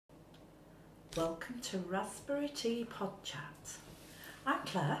Welcome to Raspberry Tea Pod Chat. I'm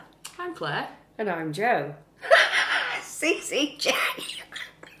Claire. I'm Claire. And I'm Jo. CCJ.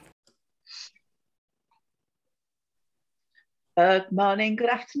 Good morning, good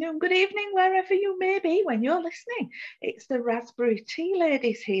afternoon, good evening, wherever you may be when you're listening. It's the Raspberry Tea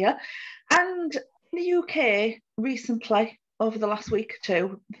Ladies here. And in the UK, recently, over the last week or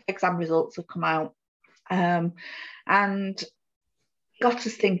two, exam results have come out. And got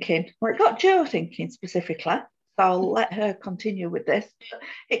us thinking, well, it got Jo thinking specifically, so I'll let her continue with this.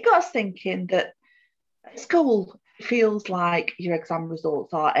 It got us thinking that school feels like your exam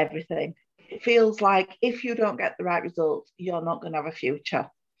results are everything. It feels like if you don't get the right results, you're not going to have a future.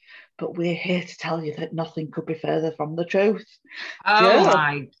 But we're here to tell you that nothing could be further from the truth. Oh, Jo.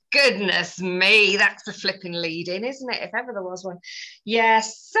 My goodness me. That's the flipping lead in, isn't it? If ever there was one. Yeah,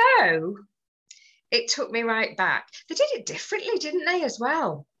 so it took me right back. They did it differently, didn't they, as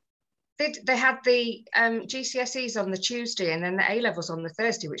well? They had the GCSEs on the Tuesday and then the A-levels on the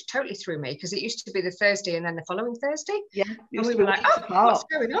Thursday, which totally threw me because it used to be the Thursday and then the following Thursday. Yeah. And we were like, oh, what's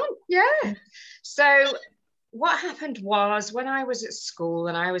going on? Yeah. So what happened was when I was at school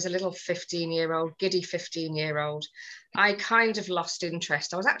and I was a little 15-year-old, giddy 15-year-old, I kind of lost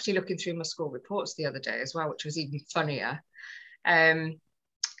interest. I was actually looking through my school reports the other day as well, which was even funnier.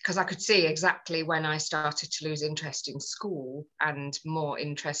 Because I could see exactly when I started to lose interest in school and more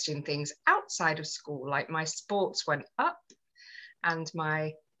interest in things outside of school, like my sports went up and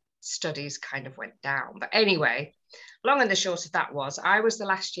my studies kind of went down. But anyway, long and the short of that was I was the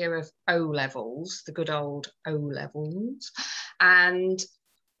last year of O-levels, the good old O-levels, and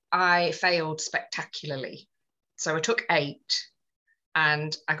I failed spectacularly. So I took 8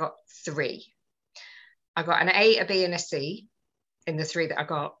 and I got 3. I got an A, a B and a C in the 3 that I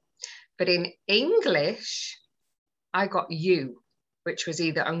got. But in English, I got U, which was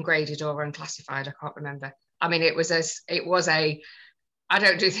either ungraded or unclassified. I can't remember. I mean, it was a, I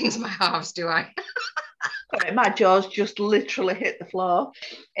don't do things by halves, do I? My jaws just literally hit the floor.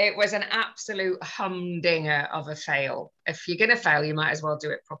 It was an absolute humdinger of a fail. If you're going to fail, you might as well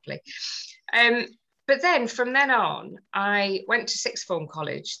do it properly. But then from then on, I went to sixth form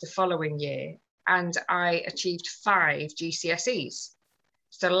college the following year and I achieved 5 GCSEs.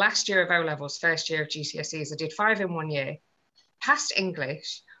 So last year of O-levels, first year of GCSEs, I did 5 in 1 year, passed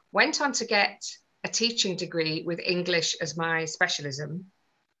English, went on to get a teaching degree with English as my specialism.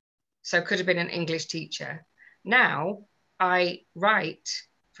 So could have been an English teacher. Now I write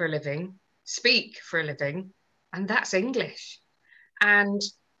for a living, speak for a living, and that's English. And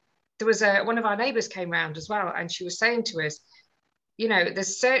there was one of our neighbours came round as well, and she was saying to us, you know,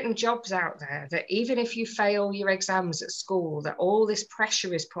 there's certain jobs out there that even if you fail your exams at school, that all this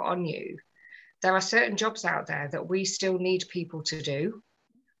pressure is put on you. There are certain jobs out there that we still need people to do.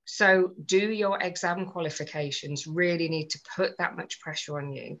 So do your exam qualifications really need to put that much pressure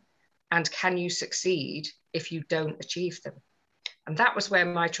on you? And can you succeed if you don't achieve them? And that was where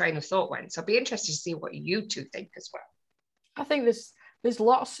my train of thought went. So I'd be interested to see what you two think as well. I think there's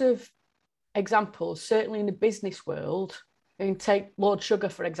lots of examples, certainly in the business world. You can take Lord Sugar,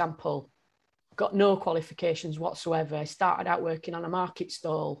 for example, got no qualifications whatsoever. He started out working on a market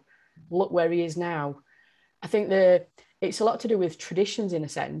stall. Look where he is now. I think it's a lot to do with traditions in a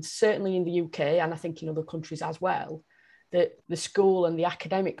sense, certainly in the UK, and I think in other countries as well, that the school and the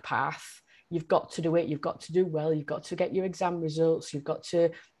academic path, you've got to do it, you've got to do well, you've got to get your exam results, you've got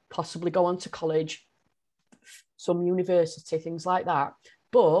to possibly go on to college, some university, things like that.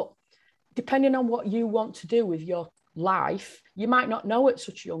 But depending on what you want to do with your life, you might not know at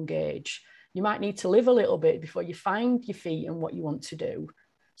such a young age. You might need to live a little bit before you find your feet and what you want to do.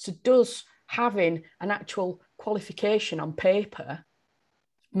 So does having an actual qualification on paper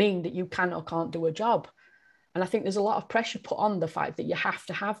mean that you can or can't do a job? And I think there's a lot of pressure put on the fact that you have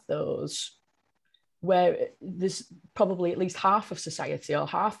to have those, where there's probably at least half of society or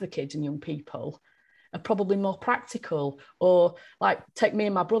half the kids and young people are probably more practical. Or like take me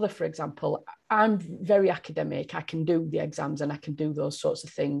and my brother, for example, I'm very academic. I can do the exams and I can do those sorts of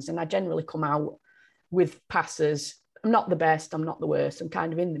things. And I generally come out with passes. I'm not the best, I'm not the worst. I'm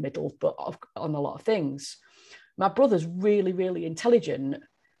kind of in the middle, but on a lot of things. My brother's really, really intelligent,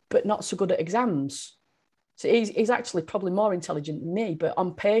 but not so good at exams. So he's actually probably more intelligent than me, but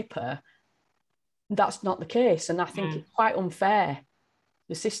on paper, that's not the case. And I think it's quite unfair,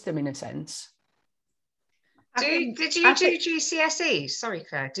 the system in a sense. Did you do GCSEs? Sorry,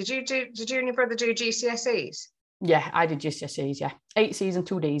 Claire. Did you and your brother do GCSEs? Yeah, I did GCSEs, yeah. 8 Cs and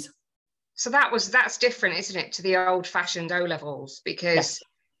 2 Ds. So that's different, isn't it, to the old-fashioned O-levels? Because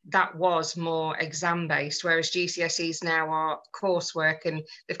that was more exam based, whereas GCSEs now are coursework, and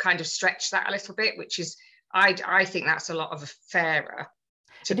they've kind of stretched that a little bit, which is, I think that's a lot of a fairer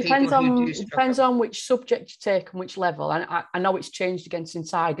to people who do struggle. It depends on which subject you take and which level. And I know it's changed again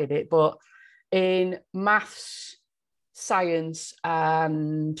since I did it, but in maths, science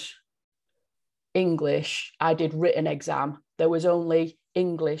and English, I did written exam. There was only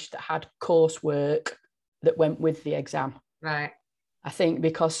English that had coursework that went with the exam. Right. I think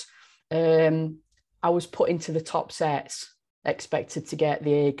because I was put into the top sets, expected to get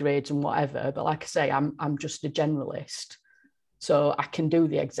the A grades and whatever. But like I say, I'm just a generalist, so I can do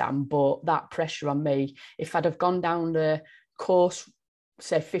the exam. But that pressure on me, if I'd have gone down the course,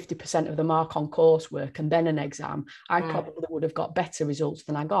 say 50% of the mark on coursework and then an exam, I probably would have got better results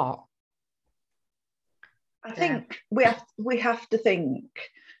than I got. I think we have to think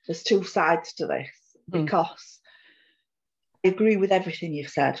there's two sides to this, because I agree with everything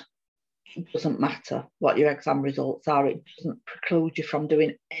you've said. It doesn't matter what your exam results are. It doesn't preclude you from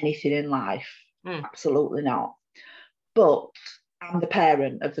doing anything in life. Absolutely not. But I'm the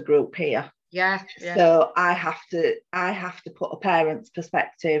parent of the group here. Yeah. So I have to put a parent's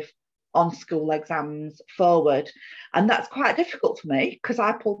perspective on school exams forward. And that's quite difficult for me, because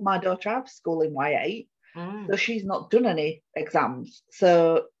I pulled my daughter out of school in Y8. So she's not done any exams.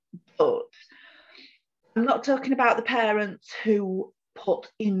 So, but I'm not talking about the parents who put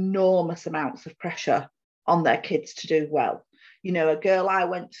enormous amounts of pressure on their kids to do well. You know, a girl I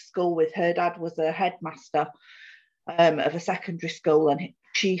went to school with, her dad was a headmaster of a secondary school, and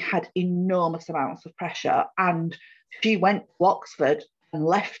she had enormous amounts of pressure, and she went to Oxford and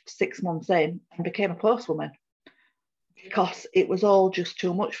left 6 months in and became a postwoman, because it was all just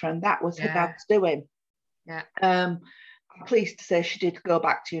too much for her, and that was her dad's doing. I'm pleased to say she did go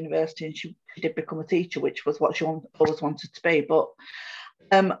back to university, and she did become a teacher, which was what she always wanted to be. But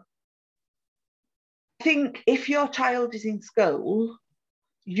I think if your child is in school,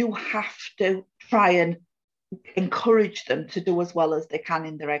 you have to try and encourage them to do as well as they can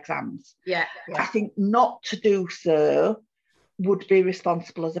in their exams. I think not to do so would be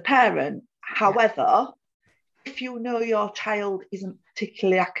responsible as a parent. However, if you know your child isn't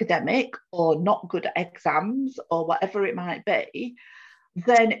particularly academic or not good at exams or whatever it might be,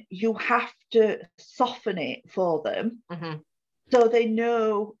 then you have to soften it for them, so they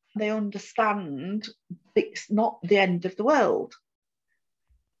know, they understand it's not the end of the world.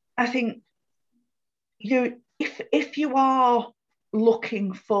 I think if you are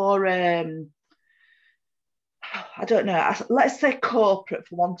looking for I don't know, let's say corporate,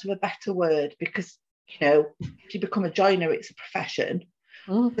 for want of a better word, because you know, if you become a joiner, it's a profession.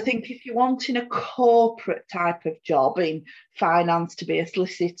 I think if you're wanting a corporate type of job in finance, to be a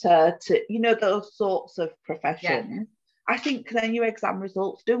solicitor, to, you know, those sorts of professions, I think then your exam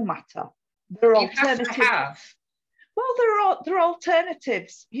results do matter. There are alternatives. Well, there are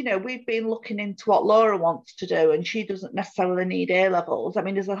alternatives. You know, we've been looking into what Laura wants to do, and she doesn't necessarily need A levels. I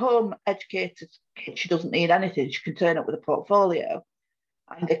mean, as a home educated kid, she doesn't need anything. She can turn up with a portfolio,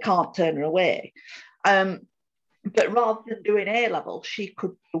 and they can't turn her away. But rather than doing A level, she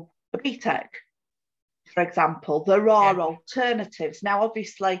could do a BTEC, for example. There are alternatives. Now,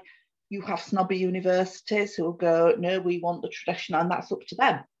 obviously, you have snobby universities who will go, no, we want the traditional, and that's up to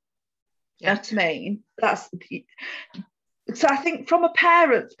them. You know what I mean? So I think from a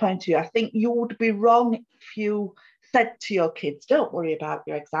parent's point of view, I think you would be wrong if you said to your kids, don't worry about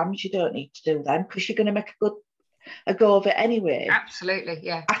your exams, you don't need to do them, because you're going to make a go of it anyway. Absolutely,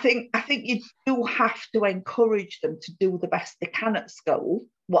 yeah. I think you do have to encourage them to do the best they can at school,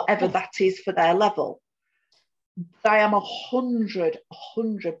 whatever that is for their level. But I am 100%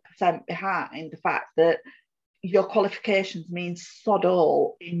 behind the fact that your qualifications mean sod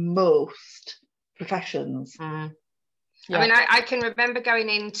all in most professions. I mean, I can remember going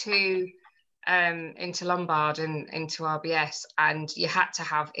into Lombard and into RBS, and you had to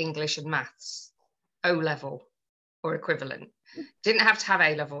have English and maths O level or equivalent. Didn't have to have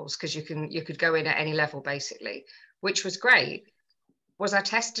A levels, because you could go in at any level basically, which was great. Was I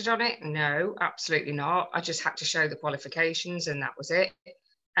tested on it? No, absolutely not. I just had to show the qualifications, and that was it.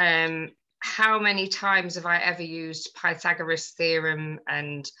 How many times have I ever used Pythagoras theorem?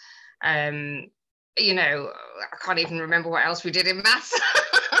 And you know, I can't even remember what else we did in maths.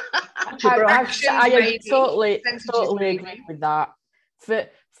 I totally agree with that.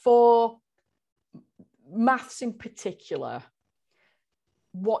 For maths in particular,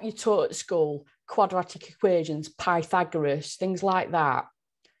 what you taught at school, quadratic equations, Pythagoras, things like that,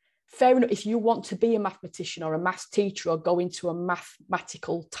 fair enough. If you want to be a mathematician or a maths teacher or go into a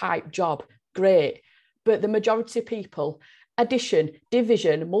mathematical type job, great. But the majority of people, addition,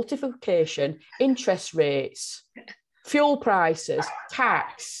 division, multiplication, interest rates, fuel prices,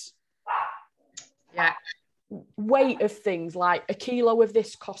 tax. Yeah. Weight of things, like a kilo of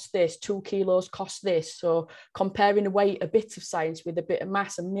this costs this, 2 kilos cost this. So comparing a weight, a bit of science with a bit of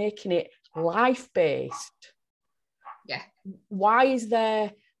maths and making it life-based. Yeah. Why is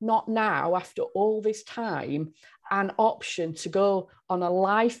there not now, after all this time, an option to go on a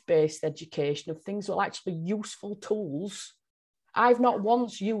life-based education of things that are actually useful tools? I've not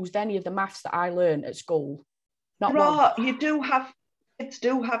once used any of the maths that I learned at school. Not once. Kids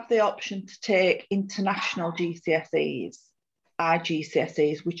do have the option to take international GCSEs,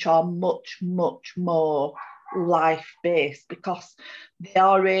 IGCSEs, which are much, much more life-based because they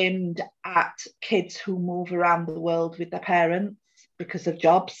are aimed at kids who move around the world with their parents because of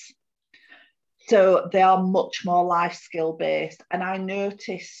jobs. So they are much more life skill based. And I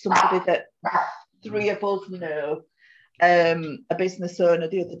noticed somebody that 3 of us know, a business owner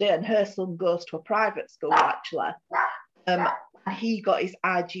the other day, and her son goes to a private school actually. He got his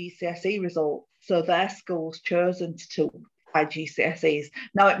IGCSE results, so their school's chosen to do IGCSEs.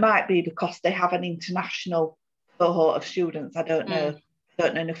 Now it might be because they have an international cohort of students. I don't know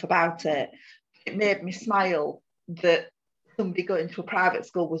enough about it. It made me smile that somebody going to a private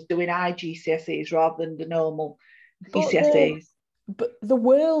school was doing IGCSEs rather than the normal GCSEs. But the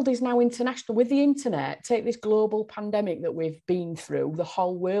world is now international with the internet. Take this global pandemic that we've been through. The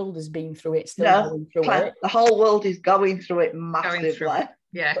whole world has been through it, going through it. The whole world is going through it massively.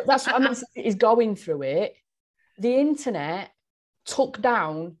 Yeah. But that's what I mean, is going through it. The internet took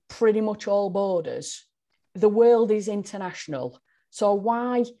down pretty much all borders. The world is international. So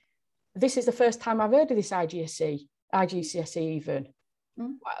why? This is the first time I've heard of this IGCSE even.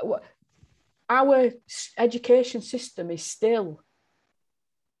 Our education system is still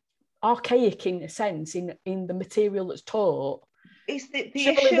archaic in a sense in the material that's taught. Is the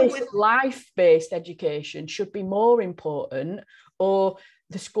issue with life-based education should be more important, or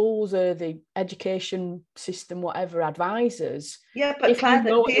the schools or the education system, whatever, advisors. Yeah, but if Claire, you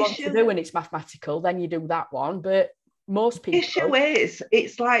know what you want to do and it's mathematical, then you do that one. But most people. The issue is,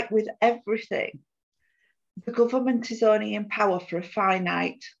 it's like with everything. The government is only in power for a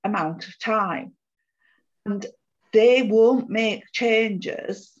finite amount of time, and they won't make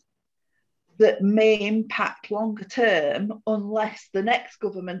changes that may impact longer term unless the next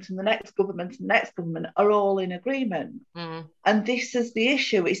government and the next government and the next government are all in agreement. And this is the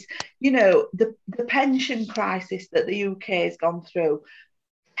issue. Is, the pension crisis that the UK has gone through.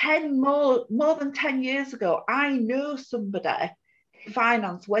 More than 10 years ago, I know somebody in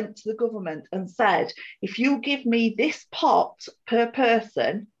finance went to the government and said, if you give me this pot per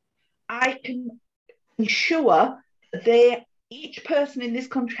person, I can ensure that each person in this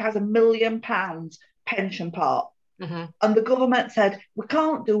country has £1 million pension pot. And the government said, we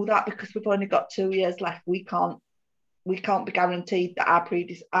can't do that because we've only got 2 years left. We can't be guaranteed that our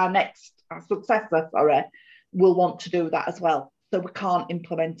successor will want to do that as well. So we can't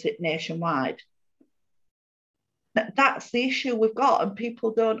implement it nationwide. That's the issue we've got, and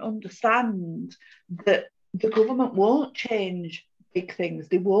people don't understand that the government won't change big things.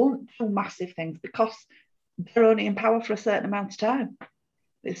 They won't do massive things because they're only in power for a certain amount of time.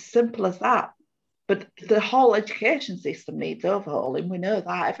 It's simple as that. But the whole education system needs overhauling. We know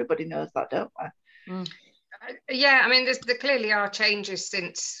that. Everybody knows that, don't we? Yeah, I mean, there clearly are changes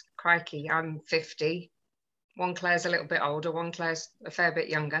since, crikey, I'm 50. One Claire's a little bit older, one Claire's a fair bit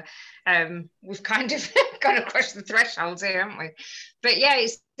younger. We've kind of gone across the thresholds here, haven't we? But yeah,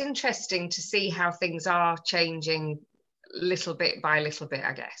 it's interesting to see how things are changing little bit by little bit,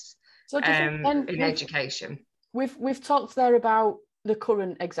 I guess. So in education. We've talked there about the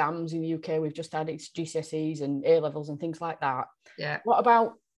current exams in the UK. We've just had its GCSEs and A levels and things like that. Yeah. What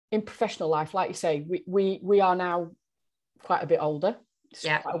about in professional life? Like you say, we are now quite a bit older. It's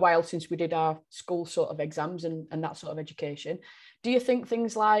quite a while since we did our school sort of exams and that sort of education. Do you think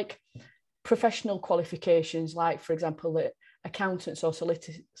things like professional qualifications, like, for example, that accountants or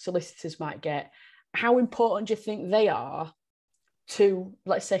solicitors might get, how important do you think they are to,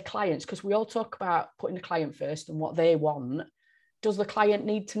 let's say, clients? Because we all talk about putting the client first and what they want. Does the client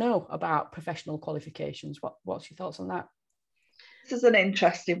need to know about professional qualifications? What's your thoughts on that? This is an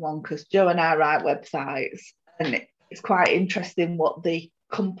interesting one because Joe and I write websites, and it's quite interesting what the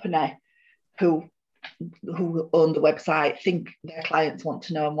company who own the website think their clients want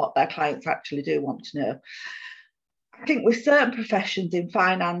to know and what their clients actually do want to know. I think with certain professions in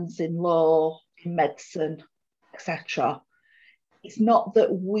finance, in law, in medicine, etc., it's not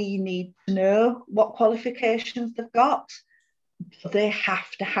that we need to know what qualifications they've got, but they have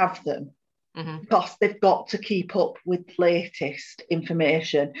to have them. because they've got to keep up with the latest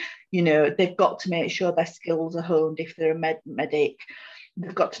information. You know, they've got to make sure their skills are honed. If they're a medic,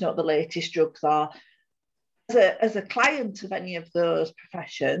 they've got to know what the latest drugs are. As a client of any of those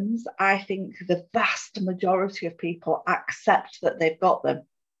professions, I think the vast majority of people accept that they've got them,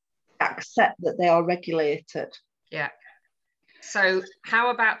 accept that they are regulated. Yeah. So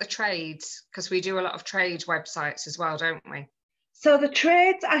how about the trades? Because we do a lot of trade websites as well, don't we? So the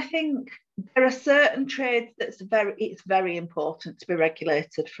trades, I think there are certain trades it's very important to be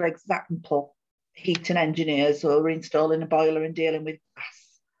regulated. For example, heating engineers who are installing a boiler and dealing with gas.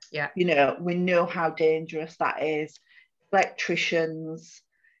 Yeah. You know, we know how dangerous that is. Electricians,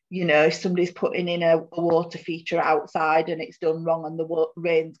 you know, if somebody's putting in a water feature outside and it's done wrong and the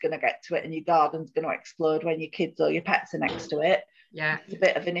rain's going to get to it and your garden's going to explode when your kids or your pets are next to it. Yeah, it's a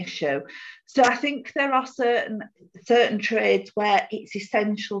bit of an issue. So I think there are certain trades where it's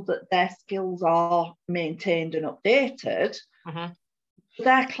essential that their skills are maintained and updated.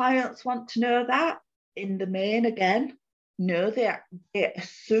 Their clients want to know that. In the main, again, no, they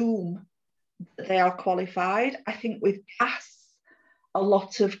assume that they are qualified. I think with gas, a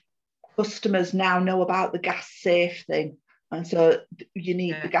lot of customers now know about the gas safe thing, and so you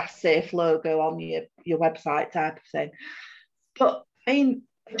need the gas safe logo on your website type of thing. But I mean,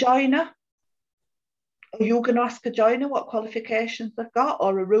 a joiner, are you going to ask a joiner what qualifications they've got,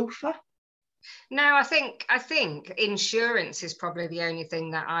 or a roofer? No, I think insurance is probably the only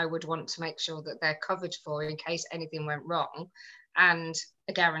thing that I would want to make sure that they're covered for in case anything went wrong, and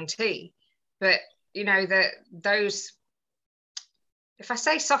a guarantee. But you know, those, if I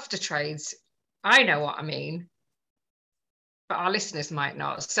say softer trades, I know what I mean, but our listeners might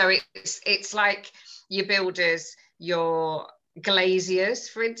not. So it's like your builders, your glaziers,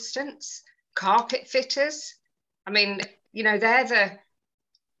 for instance, carpet fitters. I mean, you know, they're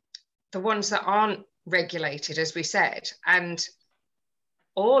the ones that aren't regulated, as we said, and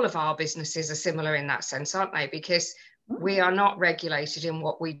all of our businesses are similar in that sense, aren't they? Because we are not regulated in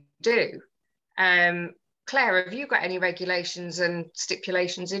what we do. Claire, have you got any regulations and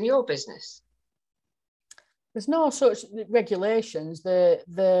stipulations in your business? There's no such regulations.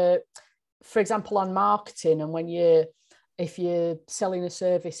 For example, on marketing, and if you're selling a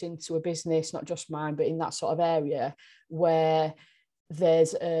service into a business, not just mine, but in that sort of area where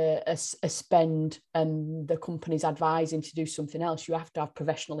there's a spend and the company's advising to do something else, you have to have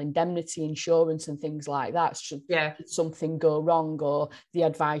professional indemnity insurance and things like that. Should something go wrong, or the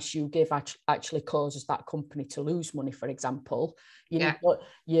advice you give actually causes that company to lose money, for example,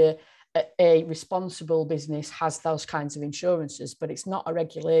 a responsible business has those kinds of insurances, but it's not a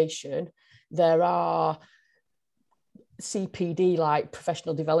regulation. There are CPD, like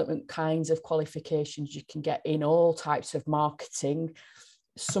professional development kinds of qualifications you can get in all types of marketing.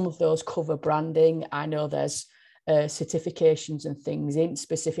 Some of those cover branding. I know there's certifications and things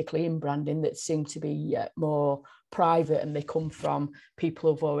specifically in branding that seem to be more private, and they come from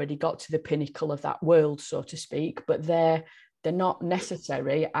people who've already got to the pinnacle of that world, so to speak, but they're not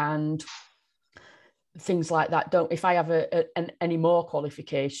necessary, and things like that don't. If I have any more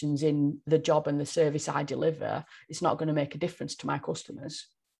qualifications in the job and the service I deliver, it's not going to make a difference to my customers.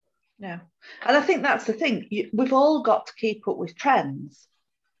 No, and I think that's the thing. We've all got to keep up with trends.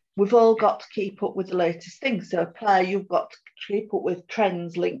 We've all got to keep up with the latest things. So, Claire, you've got to keep up with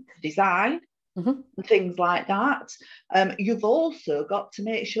trends linked to design and things like that. You've also got to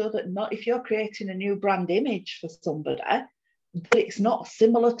make sure that if you're creating a new brand image for somebody, that it's not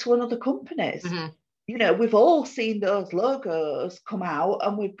similar to another company's. You know, we've all seen those logos come out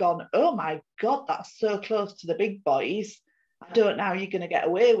and we've gone, oh my God, that's so close to the big boys. I don't know how you're going to get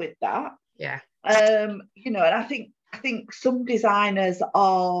away with that. Yeah. You know, and I think some designers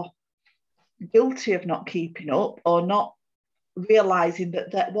are guilty of not keeping up or not realising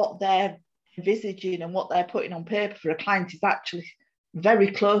that what they're envisaging and what they're putting on paper for a client is actually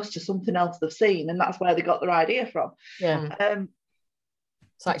very close to something else they've seen, and that's where they got their idea from. Yeah.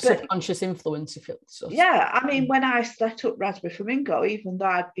 It's like subconscious influence, if it's so. Yeah, I mean, when I set up Raspberry Flamingo, even though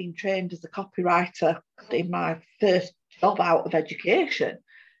I'd been trained as a copywriter in my first job out of education,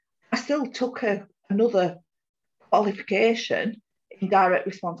 I still took another qualification in direct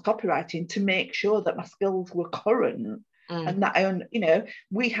response copywriting to make sure that my skills were current and that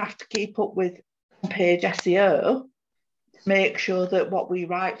we have to keep up with page SEO to make sure that what we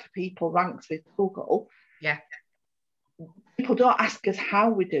write for people ranks with Google. Yeah. People don't ask us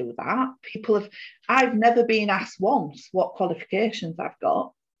how we do that. I've never been asked once what qualifications I've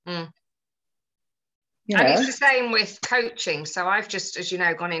got. And it's the same with coaching. So I've just, as you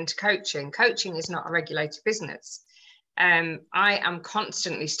know, gone into coaching. Coaching is not a regulated business. I am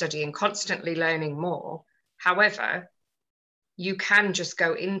constantly studying, constantly learning more. However, you can just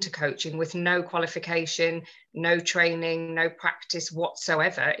go into coaching with no qualification, no training, no practice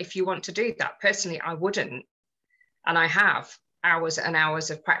whatsoever if you want to do that. Personally, I wouldn't. And I have hours and hours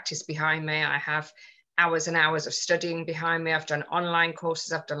of practice behind me. I have hours and hours of studying behind me. I've done online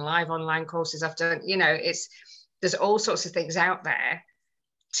courses, I've done live online courses, I've done, you know, there's all sorts of things out there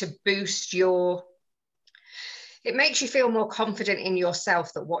to boost it makes you feel more confident in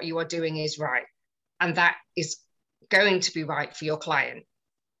yourself that what you are doing is right. And that is going to be right for your client.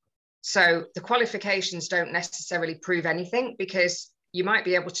 So the qualifications don't necessarily prove anything, because you might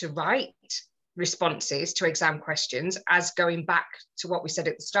be able to write responses to exam questions, as going back to what we said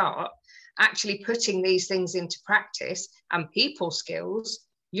at the start, actually putting these things into practice and people skills,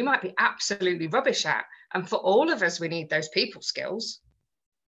 you might be absolutely rubbish at. And for all of us, we need those people skills.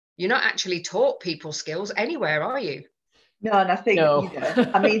 You're not actually taught people skills anywhere, are you? No, and I think, No. you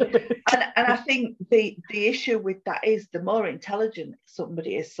know, I mean, and I think the issue with that is the more intelligent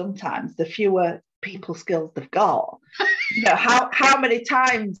somebody is, sometimes the fewer people skills they've got. You know, how many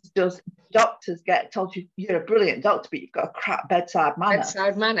times does doctors get told you're a brilliant doctor, but you've got a crap bedside manner?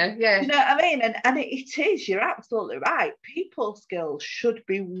 Bedside manner, yeah. You know what I mean? And it is, you're absolutely right. People skills should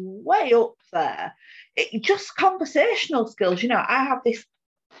be way up there. Just conversational skills. You know, I have this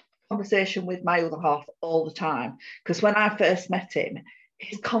conversation with my other half all the time, because when I first met him,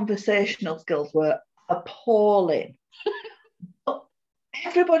 his conversational skills were appalling. But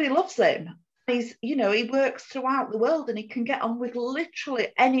everybody loves him. He's, you know, he works throughout the world and he can get on with literally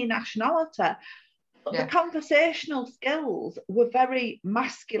any nationality. But the conversational skills were very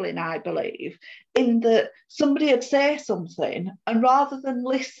masculine, I believe, in that somebody would say something, and rather than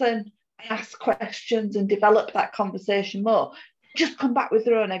listen and ask questions and develop that conversation more, just come back with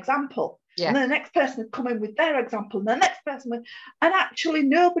their own example. Yeah. And then the next person would come in with their example, and the next person would, and actually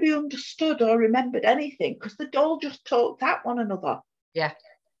nobody understood or remembered anything, because they'd all just talked at one another. Yeah.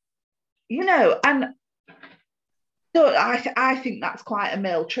 You know, and so I think that's quite a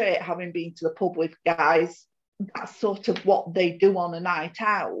male trait, having been to the pub with guys. That's sort of what they do on a night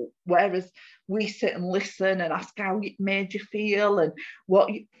out, whereas we sit and listen and ask how it made you feel, and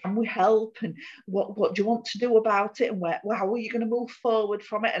can we help, and what do you want to do about it, and how are you going to move forward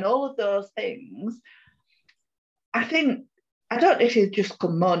from it, and all of those things. I don't know if it's just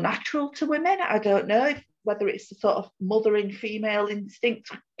come more natural to women. I don't know whether it's the sort of mothering female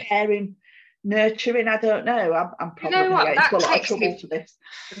instinct, caring, nurturing. I don't know. I'm probably going to get into a lot of trouble for this.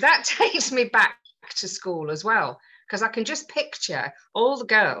 That takes me back to school as well, because I can just picture all the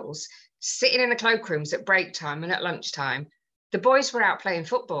girls sitting in the cloakrooms at break time and at lunchtime. The boys were out playing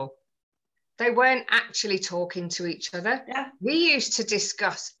football. They weren't actually talking to each other. Yeah. We used to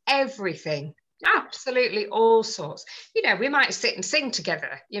discuss everything, absolutely all sorts. You know, we might sit and sing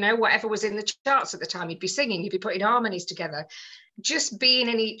together, you know, whatever was in the charts at the time, you'd be singing, you'd be putting harmonies together. Just being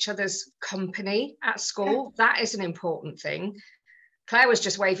in each other's company at school, that is an important thing. Claire was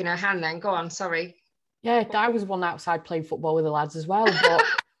just waving her hand then. Go on, sorry. Yeah, I was one outside playing football with the lads as well. But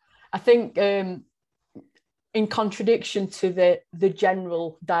I think in contradiction to the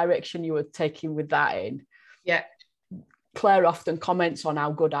general direction you were taking with that in, Claire often comments on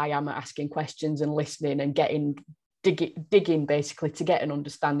how good I am at asking questions and listening and digging basically to get an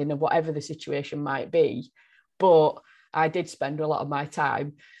understanding of whatever the situation might be. But I did spend a lot of my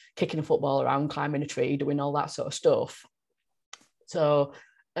time kicking a football around, climbing a tree, doing all that sort of stuff. So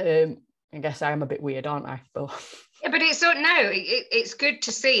I guess I am a bit weird, aren't I? But yeah, but it's good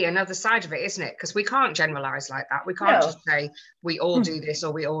to see another side of it, isn't it? Because we can't generalize like that. We can't just say we all do this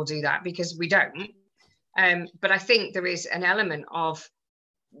or we all do that, because we don't. But I think there is an element of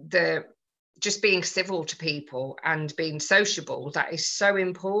just being civil to people and being sociable that is so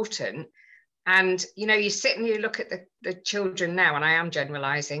important. And, you know, you sit and you look at the children now, and I am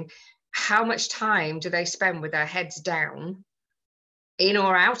generalizing, how much time do they spend with their heads down in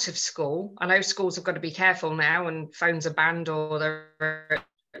or out of school? I know schools have got to be careful now, and phones are banned, or they're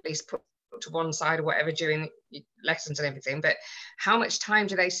at least put to one side or whatever during lessons and everything. But how much time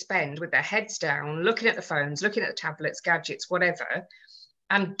do they spend with their heads down, looking at the phones, looking at the tablets, gadgets, whatever,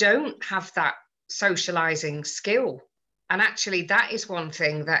 and don't have that socializing skill? And actually, that is one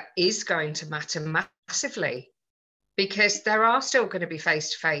thing that is going to matter massively, because there are still going to be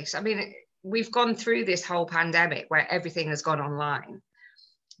face-to-face. I mean, we've gone through this whole pandemic where everything has gone online.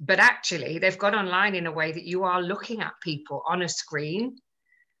 But actually, they've gone online in a way that you are looking at people on a screen,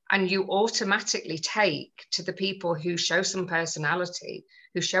 and you automatically take to the people who show some personality,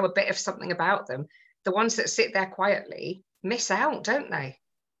 who show a bit of something about them. The ones that sit there quietly miss out, don't they?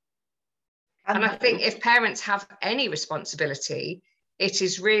 And I think if parents have any responsibility, it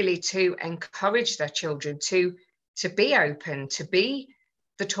is really to encourage their children to be open, to be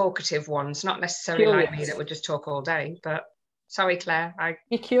the talkative ones, not necessarily like me that would just talk all day. But sorry, Claire.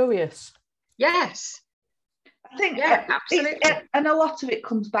 Be curious. Yes. I think, yeah, absolutely. And a lot of it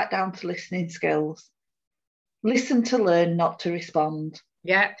comes back down to listening skills. Listen to learn, not to respond.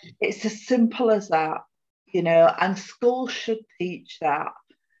 Yeah. It's as simple as that, you know, and schools should teach that,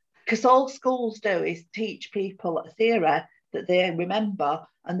 because all schools do is teach people a theory that they remember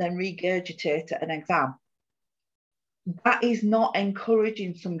and then regurgitate at an exam. That is not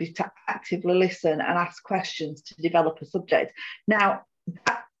encouraging somebody to actively listen and ask questions to develop a subject. Now,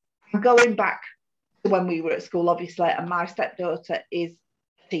 going back to when we were at school, obviously, and my stepdaughter is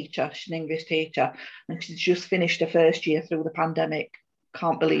a teacher, she's an English teacher, and she's just finished her first year through the pandemic.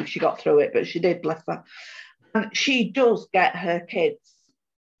 Can't believe she got through it, but she did, bless her. And she does get her kids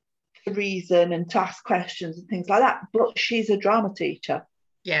to reason and to ask questions and things like that, but she's a drama teacher.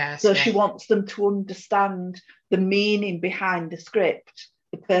 Yes. So she wants them to understand the meaning behind the script,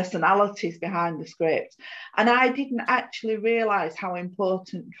 the personalities behind the script. And I didn't actually realise how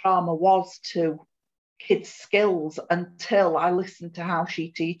important drama was to kids' skills until I listened to how she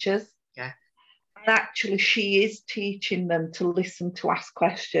teaches. Yeah. And actually, she is teaching them to listen, to ask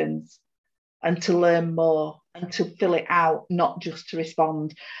questions, and to learn more and to fill it out, not just to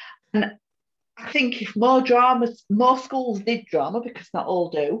respond. And I think if more schools did drama, because not all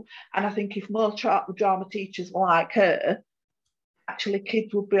do, and I think if more drama teachers were like her, actually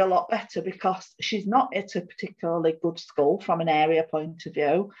kids would be a lot better, because she's not at a particularly good school from an area point of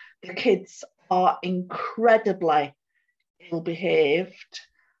view. The kids are incredibly ill-behaved.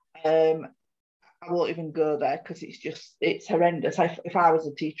 I won't even go there because it's horrendous. If I was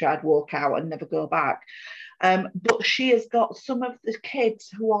a teacher, I'd walk out and never go back. But she has got some of the kids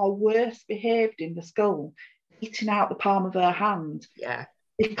who are worse behaved in the school eating out the palm of her hand. Yeah.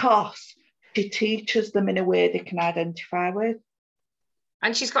 Because she teaches them in a way they can identify with.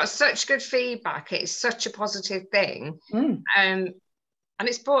 And she's got such good feedback. It's such a positive thing. And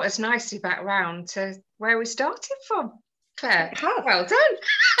it's brought us nicely back round to where we started from, Claire. Well done.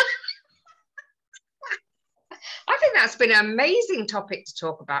 I think that's been an amazing topic to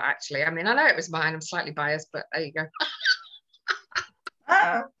talk about, actually. I mean, I know it was mine. I'm slightly biased, but there you go.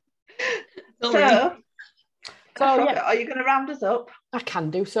 So yeah. Are you going to round us up? I can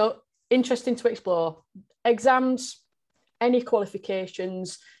do. So interesting to explore. Exams, any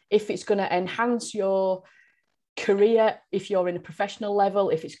qualifications, if it's going to enhance your career, if you're in a professional level,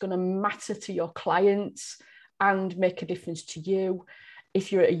 if it's going to matter to your clients and make a difference to you.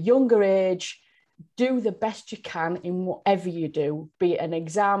 If you're at a younger age, do the best you can in whatever you do, be it an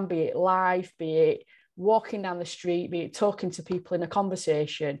exam, be it life, be it walking down the street, be it talking to people in a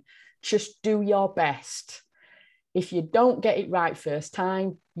conversation. Just do your best. If you don't get it right first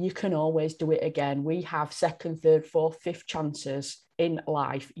time, you can always do it again. We have second, third, fourth, fifth chances in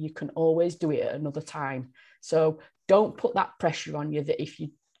life. You can always do it at another time. So don't put that pressure on you that if you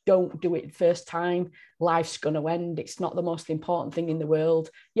don't do it first time, life's going to end. It's not the most important thing in the world.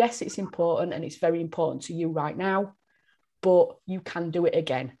 Yes, it's important and it's very important to you right now, but you can do it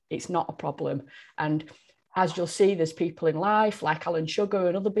again. It's not a problem. And as you'll see, there's people in life like Alan Sugar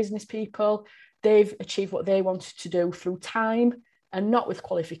and other business people. They've achieved what they wanted to do through time and not with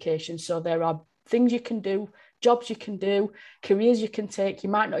qualifications. So there are things you can do, jobs you can do, careers you can take. You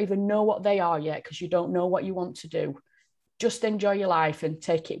might not even know what they are yet because you don't know what you want to do. Just enjoy your life and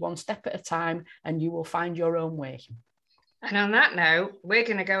take it one step at a time and you will find your own way. And on that note, we're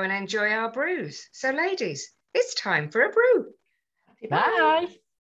going to go and enjoy our brews. So ladies, it's time for a brew. Bye.